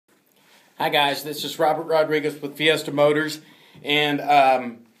Hi guys, this is Robert Rodriguez with Fiesta Motors, and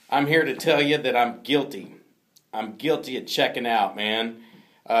I'm here to tell you that I'm guilty. I'm guilty of checking out, man.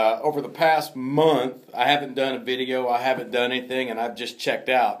 Over the past month, I haven't done a video, I haven't done anything, and I've just checked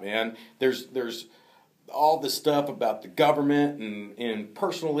out, man. There's all this stuff about the government and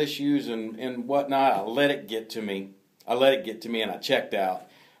personal issues and whatnot. I let it get to me. And I checked out.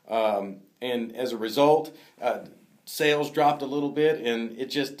 And as a result, sales dropped a little bit, and it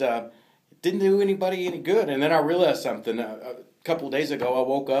just didn't do anybody any good. And then I realized something. A couple of days ago, I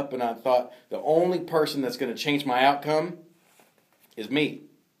woke up and I thought the only person that's going to change my outcome is me.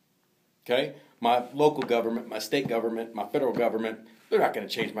 Okay? My local government, my state government, my federal government, they're not going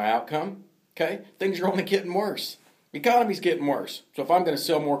to change my outcome. Okay? Things are only getting worse. The economy's getting worse. So if I'm going to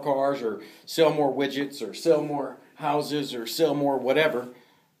sell more cars or sell more widgets or sell more houses or sell more whatever,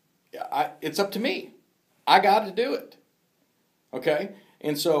 it's up to me. I got to do it. Okay?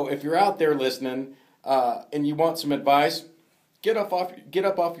 And so if you're out there listening and you want some advice, get up off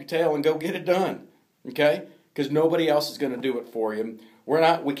your tail and go get it done. Okay? Because nobody else is going to do it for you.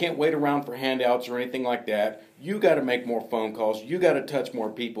 We can't wait around for handouts or anything like that. You got to make more phone calls. You got to touch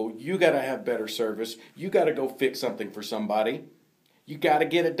more people. You got to have better service. You got to go fix something for somebody. You got to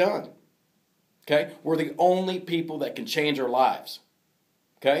get it done. Okay? We're the only people that can change our lives.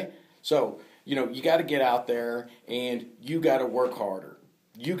 Okay? So, you got to get out there and you got to work harder.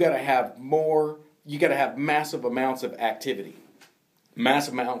 You got to have massive amounts of activity.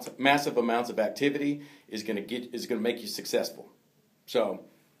 Massive amounts of activity is going to make you successful. So,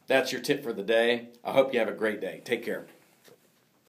 that's your tip for the day. I hope you have a great day. Take care.